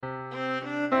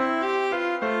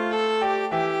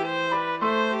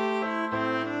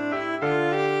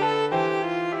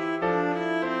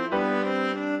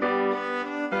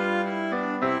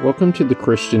Welcome to the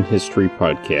Christian History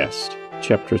Podcast,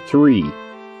 Chapter 3,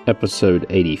 Episode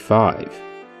 85.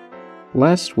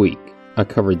 Last week, I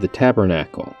covered the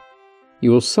Tabernacle. You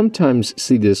will sometimes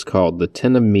see this called the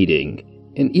Tent of Meeting,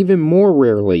 and even more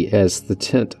rarely as the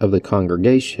Tent of the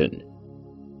Congregation.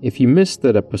 If you missed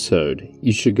that episode,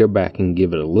 you should go back and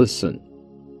give it a listen.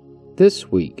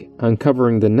 This week, I'm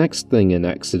covering the next thing in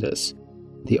Exodus,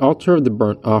 the altar of the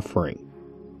burnt offering.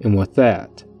 And with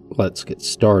that, let's get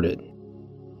started.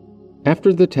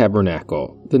 After the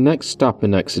tabernacle, the next stop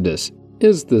in Exodus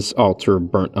is this altar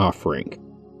of burnt offering.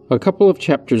 A couple of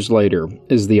chapters later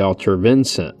is the altar of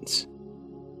incense.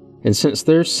 And since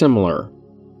they're similar,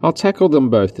 I'll tackle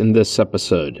them both in this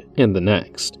episode and the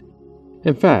next.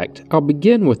 In fact, I'll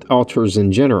begin with altars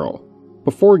in general,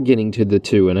 before getting to the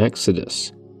two in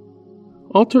Exodus.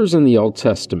 Altars in the Old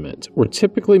Testament were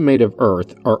typically made of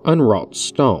earth or unwrought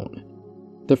stone.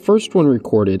 The first one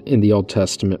recorded in the Old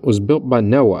Testament was built by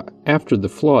Noah after the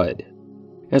flood,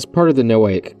 as part of the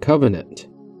Noahic covenant.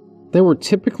 They were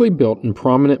typically built in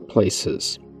prominent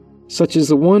places, such as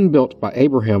the one built by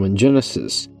Abraham in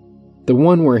Genesis, the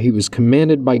one where he was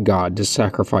commanded by God to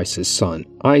sacrifice his son,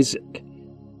 Isaac.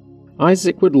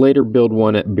 Isaac would later build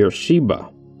one at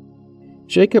Beersheba.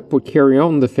 Jacob would carry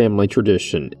on the family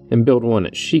tradition and build one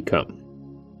at Shechem.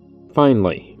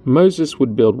 Finally, Moses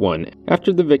would build one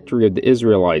after the victory of the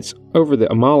Israelites over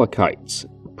the Amalekites,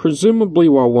 presumably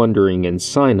while wandering in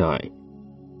Sinai.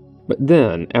 But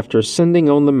then, after ascending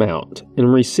on the mount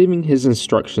and receiving his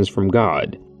instructions from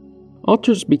God,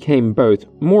 altars became both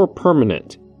more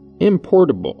permanent and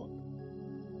portable.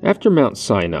 After Mount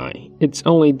Sinai, it's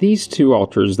only these two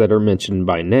altars that are mentioned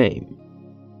by name.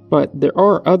 But there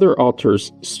are other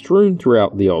altars strewn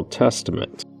throughout the Old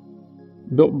Testament,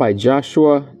 built by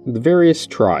Joshua, the various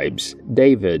tribes,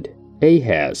 David,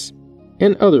 Ahaz,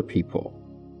 and other people,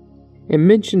 and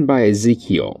mentioned by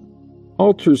Ezekiel,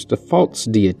 altars to false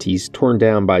deities torn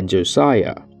down by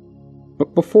Josiah.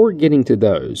 But before getting to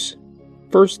those,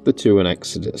 first the two in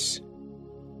Exodus.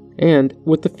 And,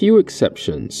 with a few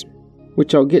exceptions,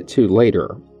 which I'll get to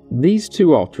later, these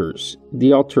two altars,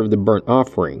 the altar of the burnt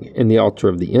offering and the altar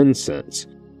of the incense,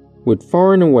 would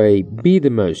far and away be the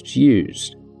most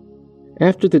used.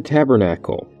 After the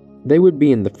tabernacle, they would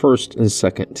be in the first and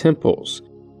second temples,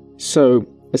 so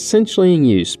essentially in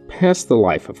use past the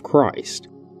life of Christ,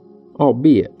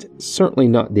 albeit certainly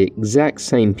not the exact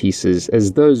same pieces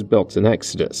as those built in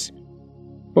Exodus.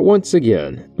 But once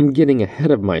again, I'm getting ahead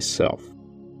of myself.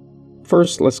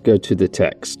 First, let's go to the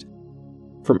text.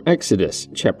 From Exodus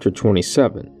chapter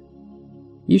 27.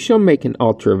 You shall make an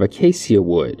altar of acacia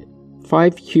wood,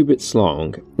 5 cubits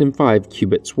long and 5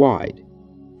 cubits wide.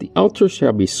 The altar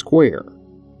shall be square,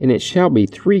 and it shall be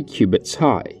 3 cubits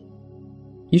high.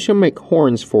 You shall make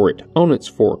horns for it on its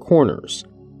 4 corners.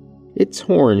 Its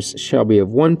horns shall be of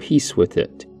one piece with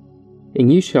it,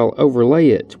 and you shall overlay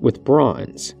it with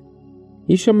bronze.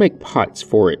 You shall make pots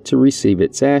for it to receive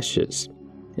its ashes,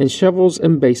 and shovels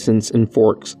and basins and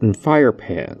forks and fire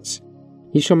pans.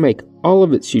 You shall make all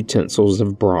of its utensils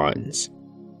of bronze.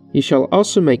 You shall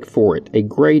also make for it a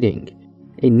grating,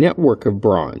 a network of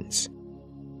bronze.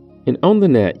 And on the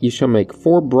net you shall make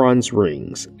 4 bronze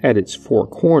rings at its 4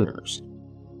 corners.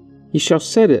 You shall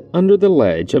set it under the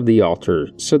ledge of the altar,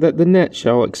 so that the net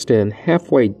shall extend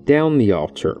halfway down the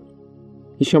altar.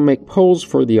 You shall make poles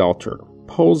for the altar,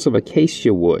 poles of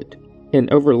acacia wood,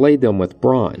 and overlay them with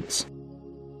bronze.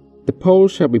 The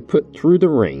poles shall be put through the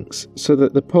rings, so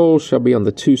that the poles shall be on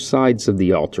the 2 sides of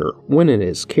the altar when it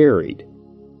is carried.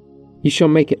 You shall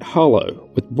make it hollow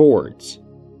with boards.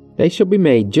 They shall be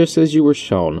made just as you were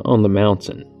shown on the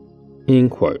mountain."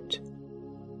 End quote.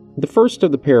 The first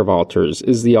of the pair of altars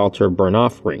is the altar of burnt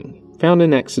offering, found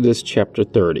in Exodus chapter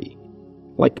 30.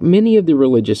 Like many of the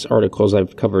religious articles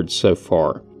I've covered so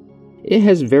far, it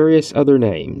has various other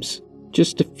names,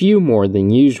 just a few more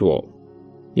than usual.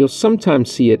 You'll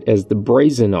sometimes see it as the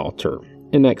Brasen Altar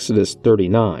in Exodus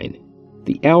 39,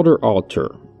 the Outer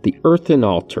Altar, the Earthen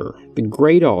Altar, the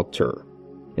Great Altar,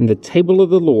 and the Table of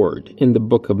the Lord in the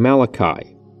book of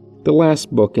Malachi, the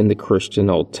last book in the Christian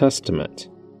Old Testament.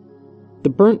 The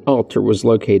burnt altar was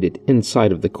located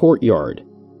inside of the courtyard,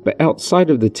 but outside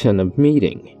of the tent of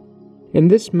meeting.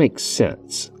 And this makes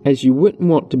sense, as you wouldn't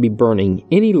want to be burning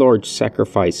any large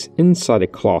sacrifice inside a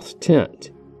cloth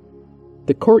tent.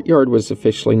 The courtyard was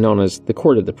officially known as the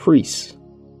Court of the Priests.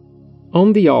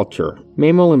 On the altar,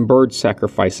 mammal and bird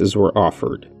sacrifices were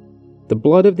offered. The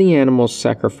blood of the animals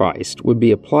sacrificed would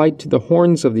be applied to the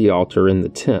horns of the altar in the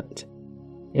tent,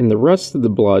 and the rest of the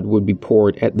blood would be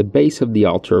poured at the base of the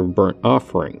altar of burnt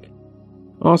offering.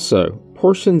 Also,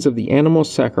 portions of the animal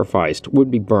sacrificed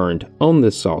would be burned on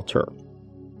this altar.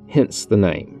 hence the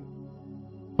name.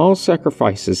 All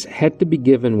sacrifices had to be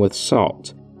given with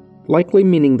salt, likely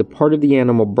meaning the part of the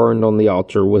animal burned on the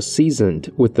altar was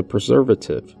seasoned with the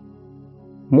preservative.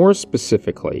 More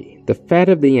specifically, the fat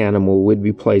of the animal would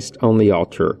be placed on the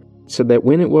altar so that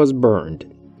when it was burned,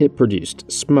 it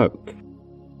produced smoke.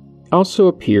 It also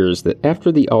appears that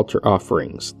after the altar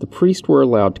offerings, the priests were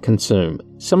allowed to consume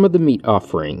some of the meat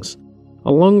offerings,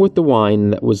 along with the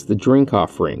wine that was the drink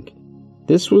offering.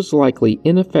 This was likely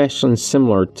in a fashion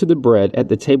similar to the bread at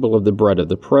the table of the bread of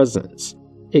the presence,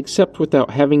 except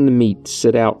without having the meat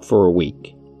sit out for a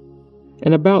week.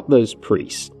 And about those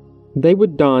priests, they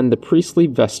would don the priestly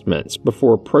vestments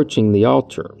before approaching the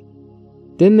altar.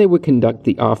 Then they would conduct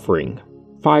the offering,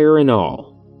 fire and all.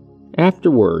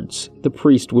 Afterwards, the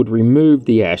priest would remove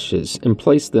the ashes and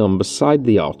place them beside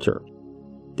the altar.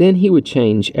 Then he would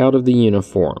change out of the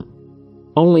uniform.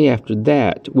 Only after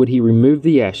that would he remove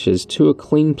the ashes to a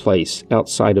clean place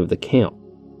outside of the camp.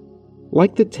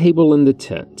 Like the table in the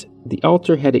tent, the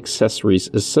altar had accessories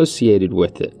associated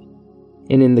with it,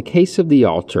 and in the case of the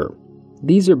altar,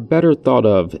 these are better thought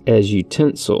of as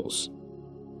utensils.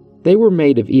 They were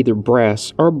made of either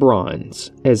brass or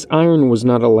bronze, as iron was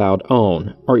not allowed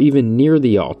on or even near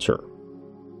the altar.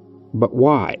 But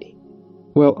why?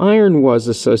 Well, iron was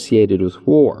associated with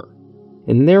war,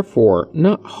 and therefore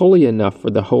not holy enough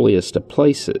for the holiest of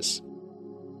places.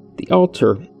 The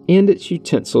altar and its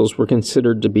utensils were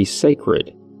considered to be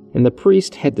sacred, and the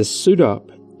priest had to suit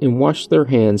up and wash their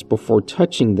hands before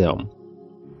touching them,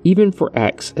 even for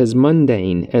acts as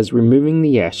mundane as removing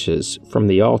the ashes from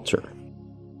the altar.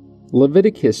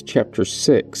 Leviticus chapter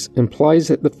 6 implies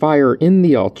that the fire in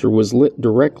the altar was lit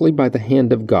directly by the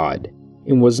hand of God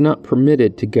and was not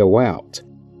permitted to go out.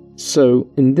 So,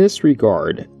 in this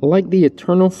regard, like the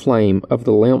eternal flame of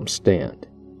the lampstand,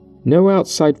 no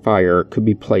outside fire could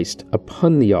be placed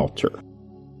upon the altar.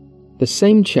 The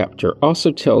same chapter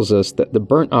also tells us that the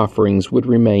burnt offerings would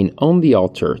remain on the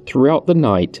altar throughout the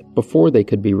night before they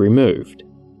could be removed.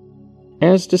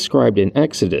 As described in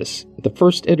Exodus, the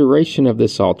first iteration of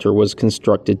this altar was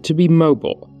constructed to be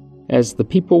mobile, as the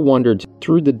people wandered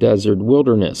through the desert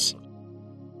wilderness.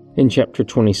 In chapter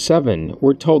 27,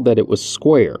 we're told that it was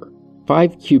square,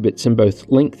 5 cubits in both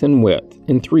length and width,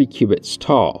 and 3 cubits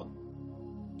tall.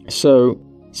 So,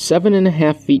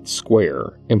 7.5 feet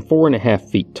square and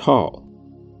 4.5 feet tall.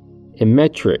 In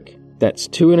metric, that's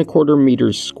 2.25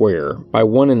 meters square by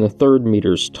 1.33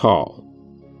 meters tall.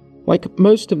 Like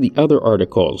most of the other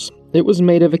articles, it was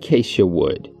made of acacia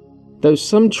wood, though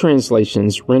some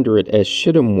translations render it as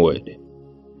shittim wood.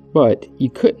 But you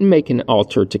couldn't make an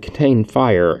altar to contain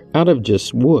fire out of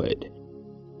just wood.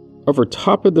 Over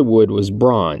top of the wood was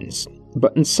bronze,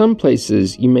 but in some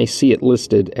places you may see it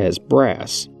listed as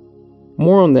brass.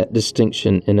 More on that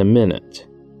distinction in a minute.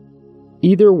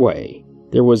 Either way,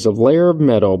 there was a layer of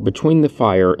metal between the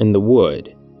fire and the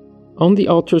wood. On the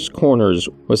altar's corners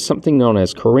was something known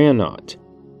as koranot,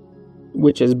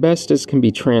 which as best as can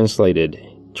be translated,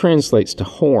 translates to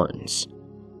horns.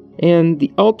 And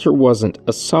the altar wasn't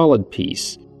a solid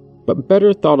piece, but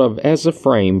better thought of as a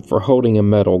frame for holding a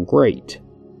metal grate.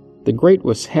 The grate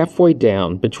was halfway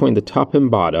down between the top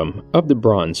and bottom of the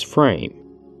bronze frame.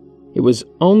 It was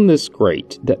on this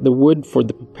grate that the wood for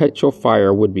the perpetual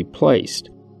fire would be placed,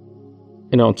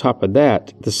 and on top of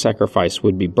that, the sacrifice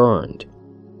would be burned.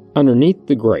 Underneath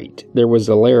the grate, there was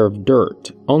a layer of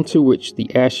dirt onto which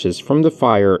the ashes from the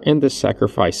fire and the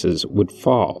sacrifices would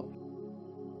fall.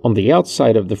 On the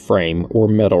outside of the frame were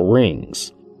metal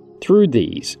rings. Through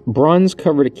these,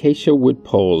 bronze-covered acacia wood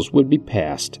poles would be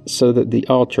passed so that the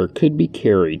altar could be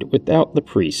carried without the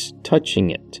priest touching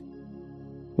it.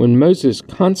 When Moses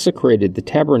consecrated the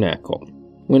tabernacle,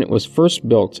 when it was first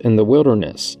built in the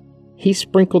wilderness, he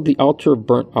sprinkled the altar of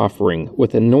burnt offering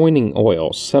with anointing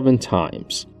oil 7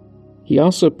 times. He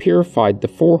also purified the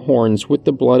 4 horns with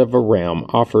the blood of a ram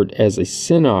offered as a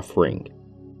sin offering,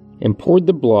 and poured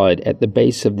the blood at the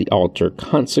base of the altar,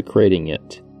 consecrating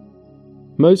it.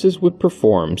 Moses would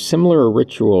perform similar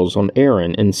rituals on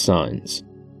Aaron and sons,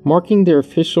 marking their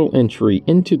official entry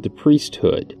into the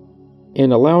priesthood,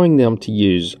 and allowing them to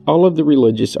use all of the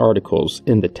religious articles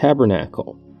in the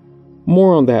tabernacle.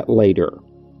 More on that later,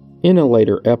 in a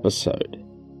later episode.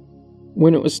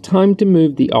 When it was time to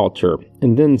move the altar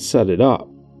and then set it up,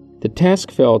 the task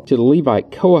fell to the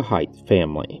Levite Kohathite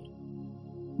family.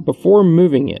 Before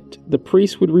moving it, the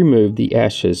priest would remove the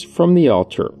ashes from the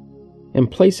altar and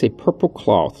place a purple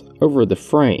cloth over the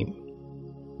frame.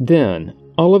 Then,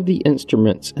 all of the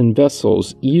instruments and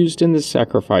vessels used in the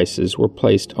sacrifices were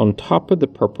placed on top of the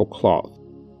purple cloth,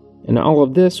 and all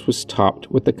of this was topped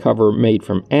with a cover made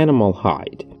from animal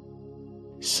hide.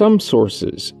 Some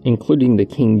sources, including the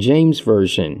King James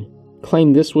Version,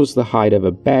 claim this was the hide of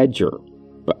a badger,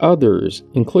 but others,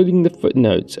 including the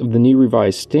footnotes of the New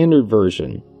Revised Standard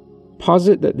Version,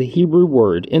 posit that the Hebrew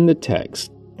word in the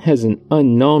text has an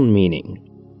unknown meaning,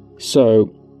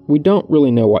 so we don't really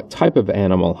know what type of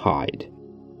animal hide.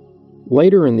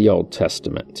 Later in the Old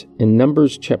Testament, in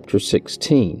Numbers chapter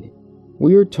 16,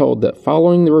 we are told that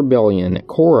following the rebellion at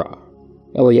Korah,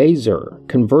 Eleazar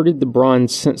converted the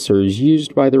bronze censers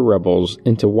used by the rebels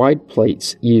into wide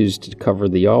plates used to cover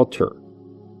the altar.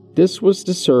 This was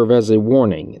to serve as a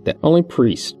warning that only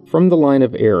priests from the line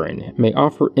of Aaron may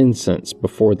offer incense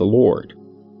before the Lord.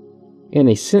 And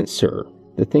a censer,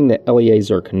 the thing that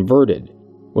Eleazar converted,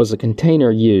 was a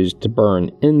container used to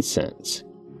burn incense.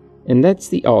 And that's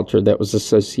the altar that was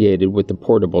associated with the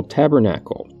portable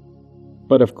tabernacle.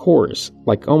 But of course,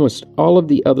 like almost all of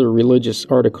the other religious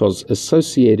articles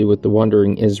associated with the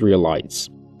wandering Israelites,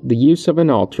 the use of an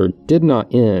altar did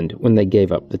not end when they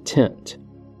gave up the tent.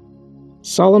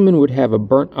 Solomon would have a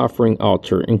burnt offering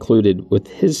altar included with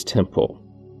his temple.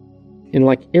 And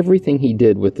like everything he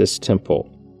did with this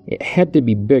temple, it had to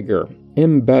be bigger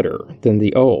and better than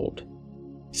the old.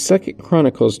 2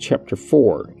 Chronicles chapter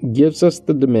 4 gives us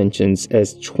the dimensions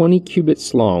as 20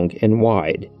 cubits long and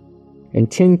wide, and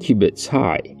 10 cubits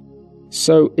high.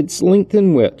 So its length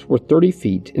and width were 30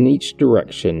 feet in each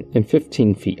direction and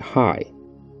 15 feet high.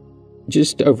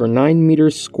 Just over 9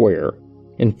 meters square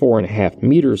and 4.5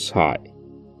 meters high.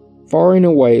 Far and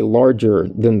away larger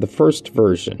than the first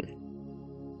version.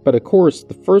 But of course,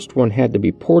 the first one had to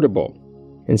be portable,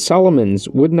 and Solomon's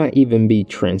would not even be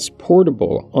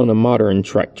transportable on a modern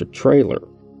tractor-trailer.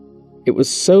 It was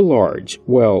so large,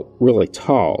 well, really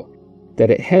tall, that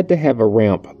it had to have a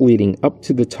ramp leading up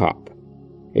to the top,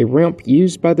 a ramp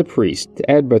used by the priest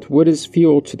to add both wood as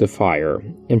fuel to the fire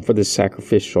and for the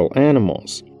sacrificial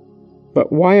animals.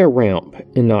 But why a ramp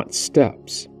and not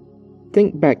steps?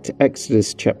 Think back to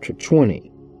Exodus chapter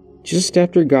 20. Just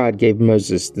after God gave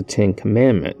Moses the 10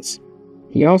 Commandments,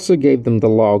 he also gave them the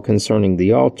law concerning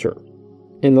the altar.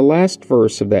 In the last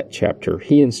verse of that chapter,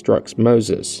 he instructs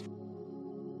Moses,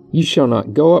 "You shall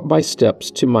not go up by steps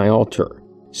to my altar,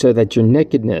 so that your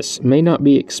nakedness may not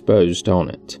be exposed on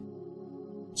it."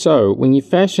 So, when you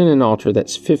fashion an altar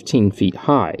that's 15 feet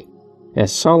high,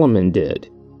 as Solomon did,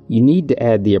 you need to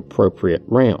add the appropriate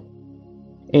ramp.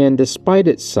 And despite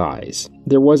its size,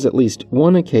 there was at least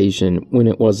one occasion when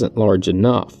it wasn't large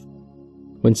enough.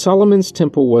 When Solomon's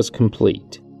temple was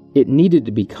complete, it needed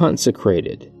to be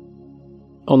consecrated.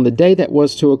 On the day that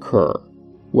was to occur,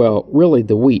 well, really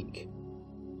the week,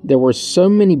 there were so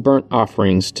many burnt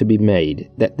offerings to be made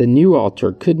that the new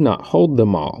altar could not hold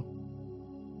them all.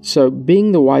 So,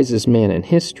 being the wisest man in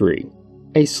history,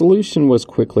 a solution was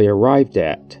quickly arrived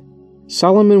at.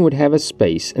 Solomon would have a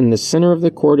space in the center of the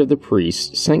court of the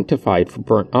priests sanctified for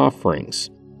burnt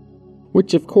offerings.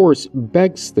 Which of course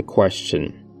begs the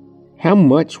question, how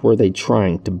much were they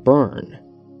trying to burn?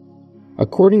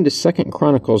 According to 2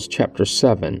 Chronicles chapter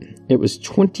 7, it was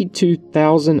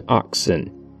 22,000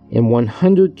 oxen and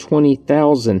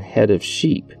 120,000 head of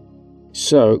sheep,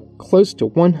 so close to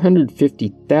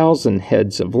 150,000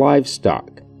 heads of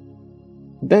livestock.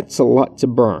 That's a lot to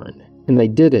burn, and they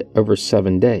did it over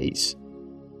 7 days.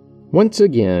 Once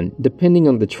again, depending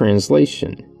on the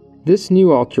translation, this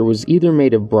new altar was either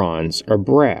made of bronze or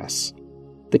brass.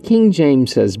 The King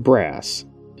James says brass,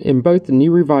 and both the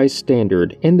New Revised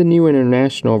Standard and the New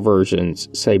International versions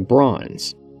say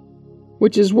bronze,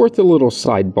 which is worth a little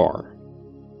sidebar.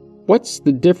 What's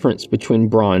the difference between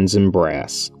bronze and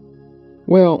brass?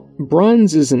 Well,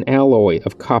 bronze is an alloy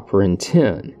of copper and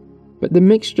tin, but the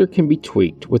mixture can be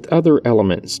tweaked with other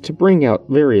elements to bring out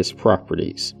various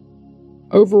properties.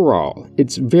 Overall,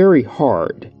 it's very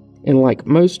hard, and like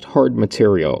most hard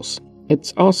materials,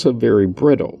 it's also very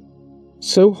brittle.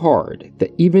 So hard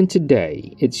that even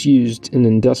today it's used in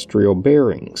industrial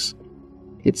bearings.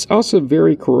 It's also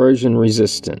very corrosion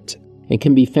resistant and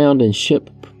can be found in ship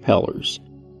propellers.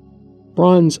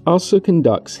 Bronze also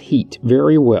conducts heat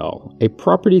very well, a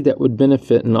property that would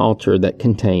benefit an altar that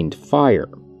contained fire.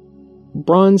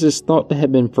 Bronze is thought to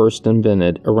have been first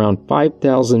invented around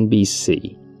 5000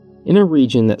 BC in a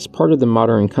region that's part of the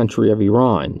modern country of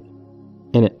Iran,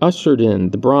 and it ushered in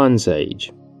the Bronze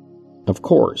Age. Of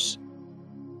course.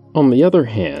 On the other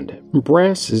hand,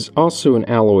 brass is also an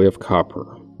alloy of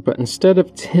copper, but instead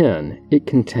of tin, it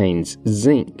contains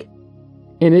zinc.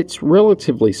 And it's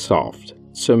relatively soft,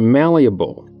 so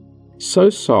malleable,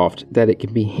 so soft that it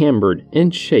can be hammered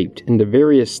and shaped into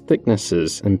various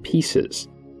thicknesses and pieces.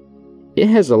 It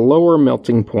has a lower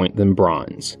melting point than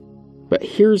bronze, but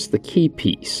here's the key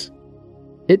piece.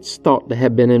 It's thought to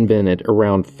have been invented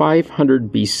around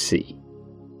 500 BC.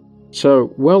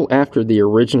 So, well after the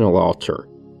original altar,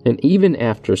 and even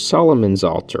after Solomon's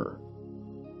altar.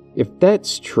 If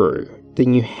that's true,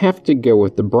 then you have to go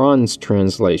with the bronze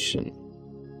translation.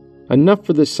 Enough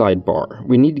for the sidebar,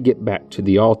 we need to get back to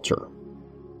the altar.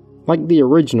 Like the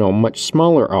original, much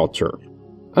smaller altar,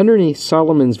 underneath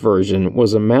Solomon's version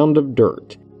was a mound of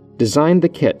dirt, designed to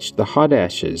catch the hot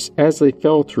ashes as they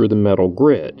fell through the metal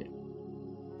grid.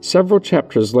 Several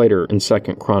chapters later in 2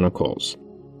 Chronicles,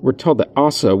 we're told that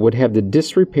Asa would have the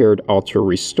disrepaired altar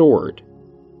restored.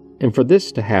 And for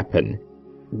this to happen,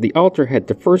 the altar had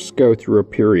to first go through a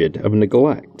period of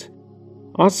neglect.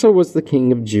 Asa was the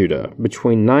king of Judah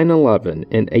between 911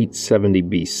 and 870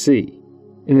 BC,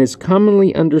 and is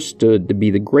commonly understood to be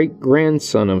the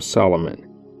great-grandson of Solomon,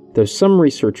 though some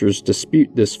researchers dispute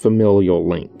this familial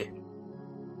link.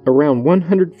 Around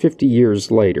 150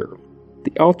 years later,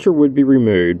 the altar would be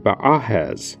removed by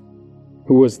Ahaz,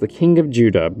 who was the king of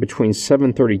Judah between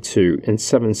 732 and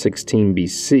 716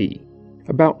 BC,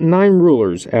 about 9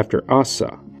 rulers after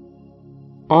Asa.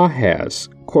 Ahaz,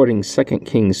 quoting 2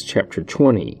 Kings chapter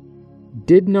 20,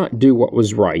 did not do what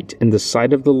was right in the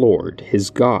sight of the Lord his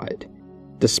God.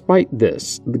 Despite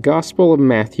this, the Gospel of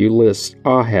Matthew lists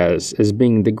Ahaz as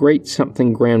being the great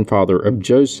something grandfather of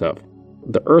Joseph,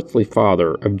 the earthly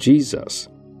father of Jesus.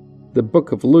 The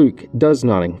book of Luke does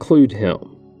not include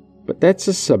him, but that's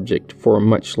a subject for a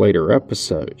much later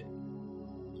episode.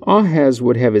 Ahaz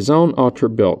would have his own altar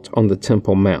built on the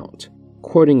Temple Mount,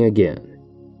 quoting again,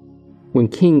 "When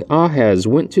King Ahaz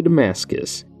went to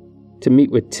Damascus to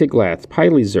meet with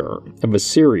Tiglath-Pileser of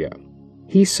Assyria,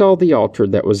 he saw the altar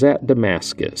that was at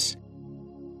Damascus.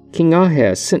 King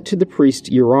Ahaz sent to the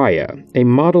priest Uriah a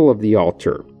model of the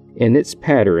altar and its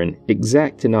pattern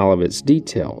exact in all of its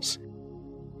details.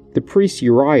 The priest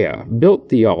Uriah built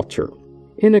the altar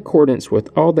in accordance with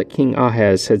all that King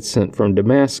Ahaz had sent from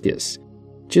Damascus.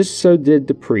 Just so did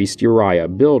the priest Uriah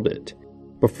build it,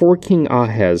 before King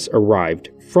Ahaz arrived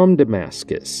from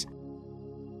Damascus.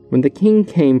 When the king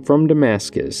came from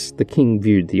Damascus, the king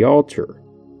viewed the altar.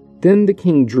 Then the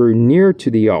king drew near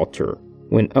to the altar,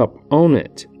 went up on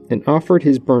it, and offered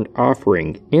his burnt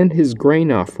offering and his grain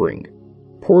offering,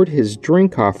 poured his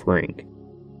drink offering,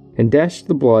 and dashed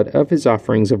the blood of his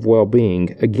offerings of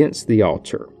well-being against the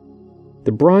altar.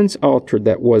 The bronze altar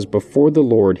that was before the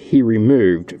Lord he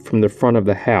removed from the front of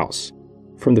the house,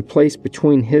 from the place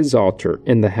between his altar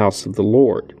and the house of the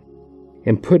Lord,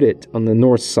 and put it on the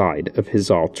north side of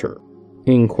his altar."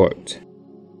 End quote.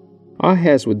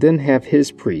 Ahaz would then have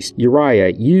his priest Uriah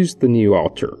use the new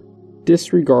altar,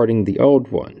 disregarding the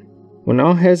old one. When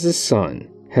Ahaz's son,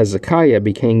 Hezekiah,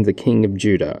 became the king of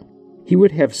Judah, he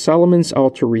would have Solomon's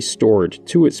altar restored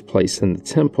to its place in the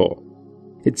temple.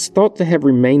 It's thought to have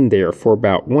remained there for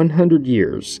about 100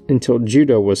 years until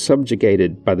Judah was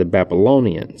subjugated by the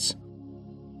Babylonians.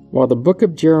 While the book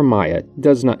of Jeremiah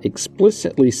does not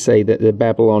explicitly say that the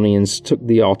Babylonians took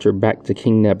the altar back to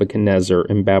King Nebuchadnezzar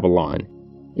in Babylon,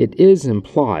 it is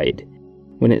implied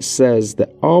when it says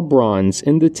that all bronze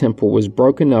in the temple was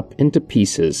broken up into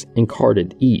pieces and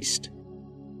carted east.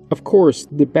 Of course,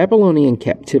 the Babylonian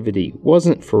captivity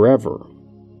wasn't forever,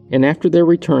 and after their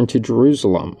return to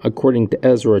Jerusalem, according to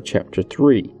Ezra chapter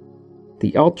 3,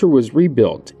 the altar was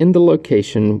rebuilt in the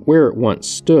location where it once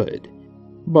stood.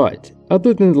 But,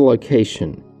 other than the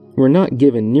location, we're not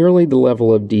given nearly the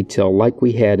level of detail like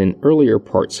we had in earlier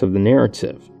parts of the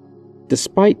narrative.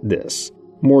 Despite this,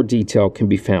 more detail can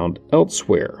be found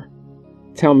elsewhere.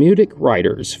 Talmudic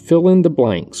writers fill in the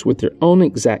blanks with their own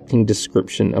exacting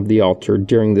description of the altar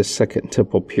during the Second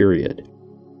Temple period.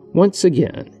 Once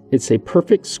again, it's a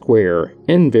perfect square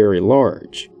and very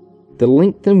large. The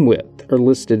length and width are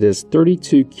listed as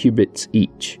 32 cubits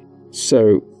each,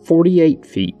 so 48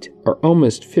 feet or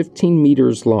almost 15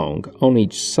 meters long on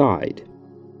each side.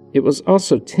 It was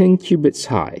also 10 cubits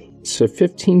high, so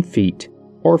 15 feet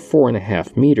or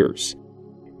 4.5 meters,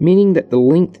 meaning that the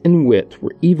length and width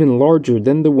were even larger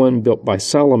than the one built by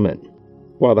Solomon,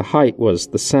 while the height was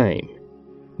the same.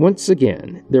 Once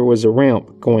again, there was a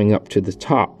ramp going up to the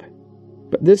top,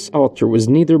 but this altar was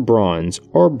neither bronze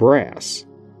or brass,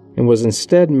 and was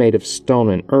instead made of stone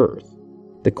and earth.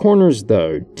 The corners,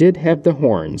 though, did have the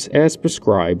horns as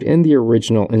prescribed in the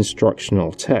original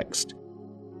instructional text.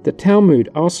 The Talmud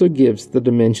also gives the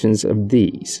dimensions of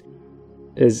these,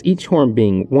 as each horn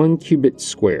being 1 cubit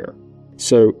square,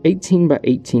 so 18 by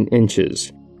 18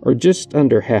 inches, or just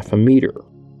under half a meter.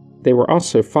 They were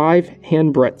also 5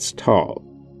 handbreadths tall,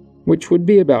 which would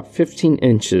be about 15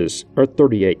 inches or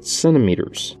 38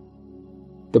 centimeters.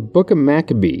 The Book of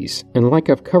Maccabees, and like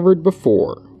I've covered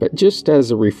before, but just as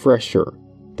a refresher,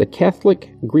 The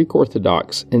Catholic, Greek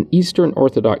Orthodox, and Eastern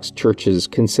Orthodox churches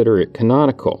consider it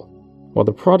canonical, while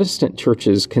the Protestant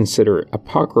churches consider it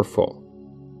apocryphal.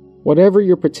 Whatever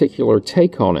your particular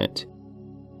take on it,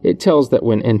 it tells that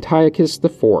when Antiochus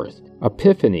IV,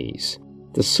 Epiphanes,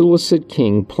 the Seleucid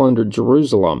king, plundered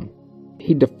Jerusalem,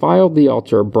 he defiled the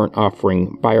altar of burnt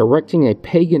offering by erecting a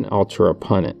pagan altar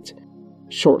upon it.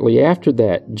 Shortly after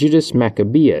that, Judas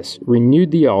Maccabeus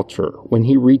renewed the altar when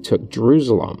he retook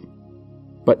Jerusalem.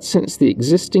 But since the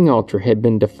existing altar had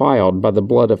been defiled by the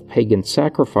blood of pagan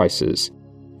sacrifices,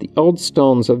 the old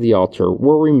stones of the altar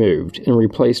were removed and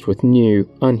replaced with new,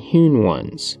 unhewn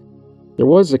ones. There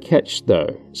was a catch,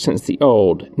 though, since the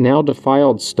old, now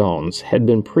defiled stones had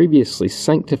been previously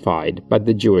sanctified by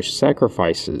the Jewish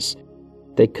sacrifices.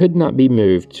 They could not be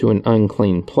moved to an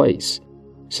unclean place,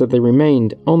 so they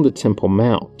remained on the Temple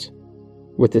Mount,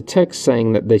 with the text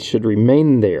saying that they should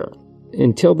remain there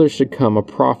until there should come a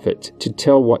prophet to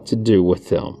tell what to do with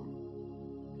them.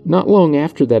 Not long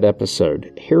after that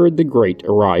episode, Herod the Great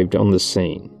arrived on the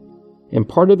scene, and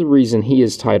part of the reason he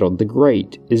is titled the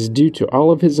Great is due to all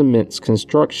of his immense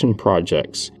construction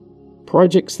projects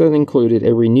that included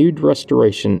a renewed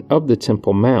restoration of the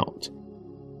Temple Mount.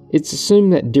 It's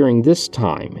assumed that during this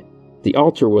time, the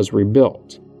altar was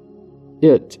rebuilt.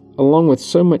 It, along with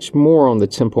so much more on the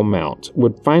Temple Mount,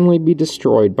 would finally be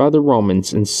destroyed by the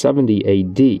Romans in 70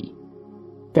 AD.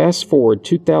 Fast forward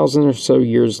 2,000 or so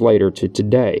years later to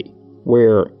today,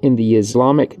 where, in the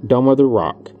Islamic Dome of the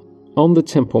Rock, on the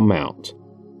Temple Mount,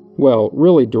 well,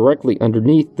 really directly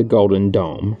underneath the Golden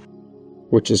Dome,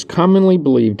 which is commonly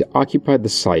believed to occupy the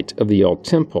site of the old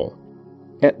temple,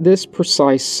 at this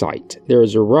precise site there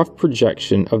is a rough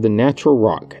projection of the natural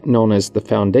rock known as the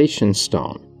foundation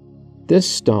stone. This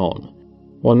stone,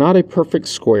 while not a perfect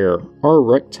square or a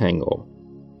rectangle,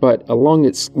 but along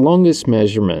its longest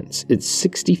measurements, it's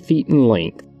 60 feet in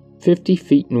length, 50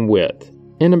 feet in width,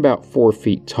 and about 4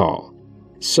 feet tall.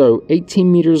 So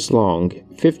 18 meters long,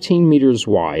 15 meters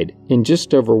wide, and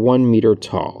just over 1 meter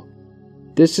tall.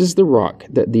 This is the rock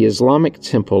that the Islamic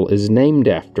temple is named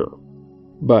after.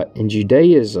 But in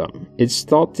Judaism, it's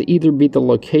thought to either be the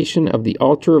location of the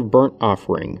altar of burnt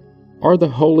offering or the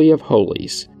Holy of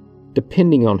Holies,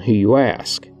 depending on who you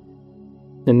ask.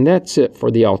 And that's it for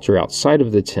the altar outside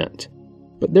of the tent.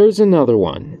 But there's another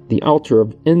one, the altar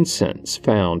of incense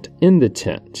found in the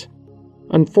tent.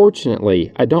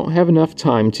 Unfortunately, I don't have enough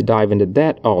time to dive into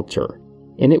that altar,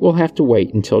 and it will have to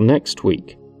wait until next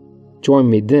week. Join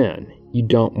me then, you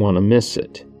don't want to miss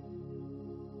it.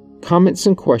 Comments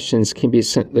and questions can be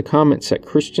sent to the comments at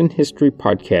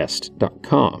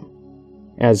ChristianHistoryPodcast.com.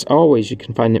 As always, you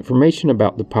can find information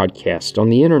about the podcast on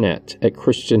the internet at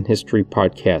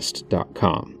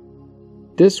ChristianHistoryPodcast.com.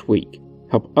 This week,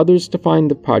 help others to find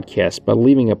the podcast by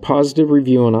leaving a positive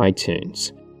review on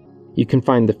iTunes. You can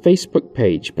find the Facebook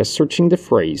page by searching the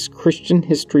phrase Christian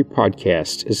History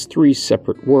Podcast as 3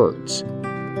 separate words.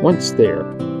 Once there,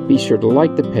 be sure to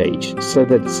like the page so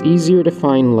that it's easier to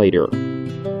find later.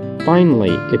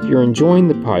 Finally, if you're enjoying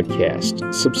the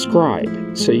podcast,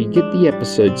 subscribe so you get the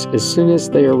episodes as soon as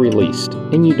they are released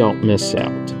and you don't miss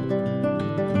out.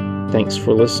 Thanks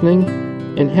for listening,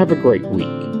 and have a great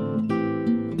week.